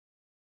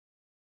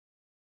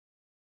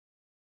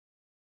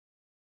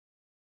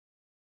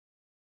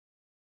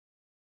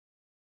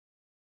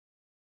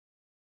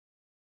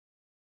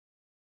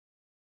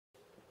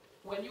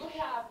When you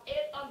have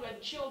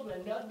 800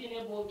 children not being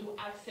able to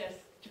access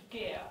to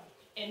care,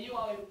 and you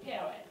are a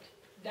parent,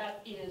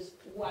 that is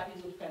what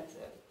is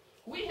offensive.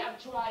 We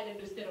have tried in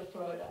the state of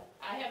Florida.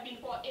 I have been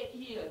for 8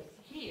 years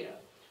here.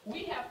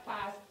 We have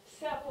passed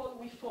several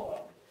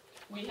reforms.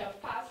 We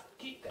have passed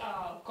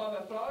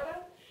Cover Florida,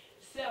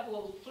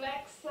 several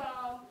flex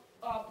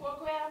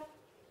programs.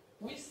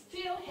 We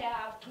still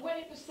have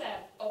 20%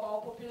 of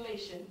our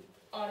population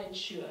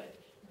uninsured.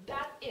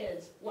 That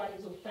is what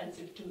is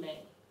offensive to me.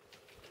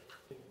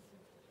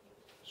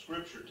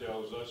 Scripture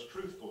tells us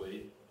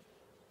truthfully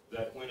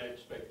that when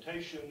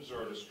expectations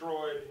are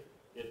destroyed,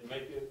 it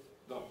maketh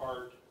the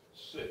heart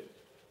sick.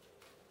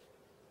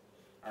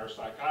 Our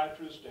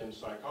psychiatrists and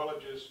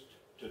psychologists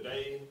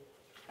today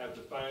have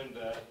defined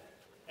that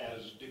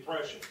as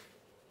depression.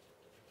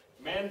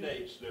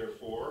 Mandates,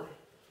 therefore,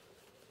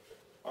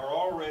 are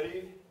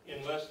already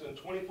in less than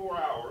 24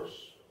 hours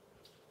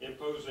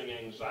imposing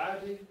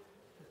anxiety,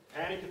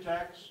 panic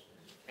attacks,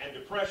 and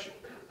depression.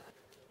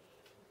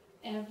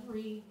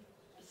 Every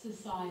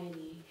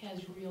society has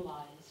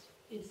realized,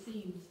 it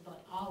seems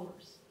but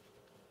ours,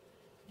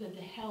 that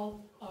the health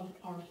of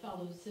our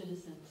fellow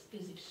citizens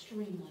is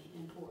extremely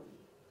important.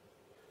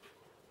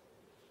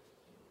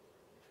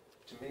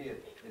 To me,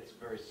 it's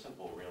very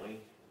simple,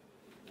 really.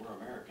 We're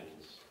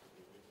Americans.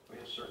 We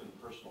have certain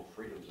personal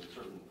freedoms and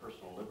certain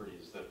personal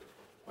liberties that,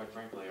 quite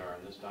frankly, are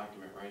in this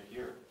document right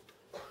here.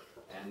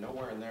 And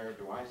nowhere in there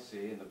do I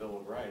see in the Bill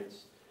of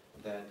Rights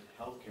that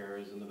health care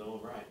is in the Bill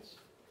of Rights.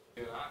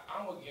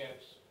 I'm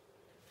against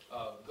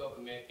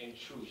government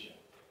intrusion.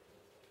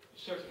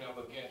 Certainly I'm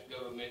against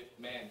government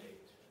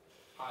mandate.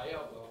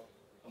 However,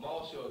 I'm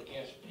also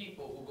against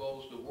people who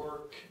goes to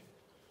work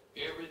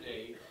every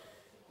day,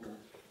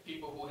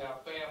 people who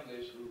have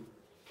families who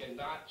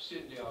cannot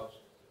send their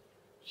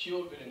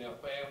children and their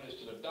families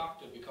to the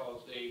doctor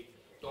because they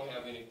don't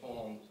have any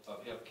form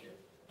of health care.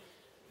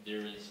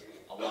 There is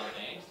a lot of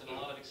angst and a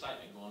lot of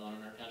excitement going on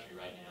in our country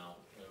right now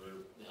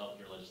over the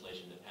healthcare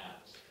legislation that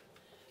passed.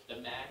 The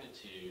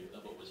magnitude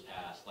of what was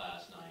passed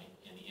last night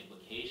and the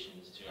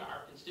implications to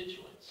our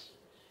constituents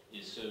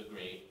is so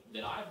great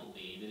that I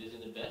believe it is in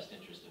the best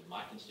interest of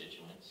my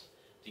constituents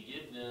to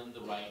give them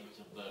the right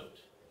to vote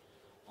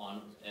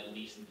on at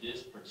least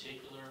this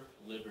particular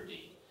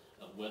liberty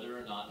of whether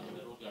or not the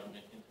federal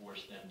government can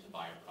force them to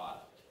buy a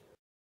product.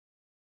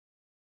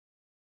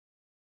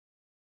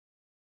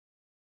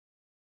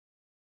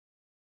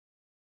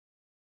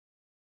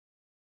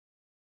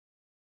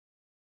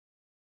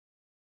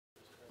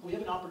 We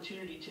have an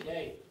opportunity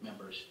today,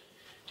 members,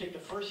 to take the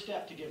first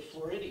step to give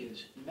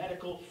Floridians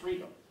medical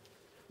freedom,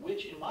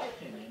 which, in my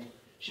opinion,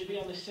 should be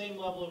on the same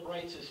level of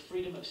rights as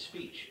freedom of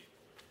speech,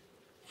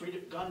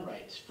 gun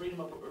rights, freedom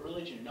of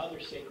religion, and other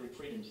sacred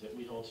freedoms that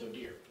we hold so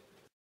dear.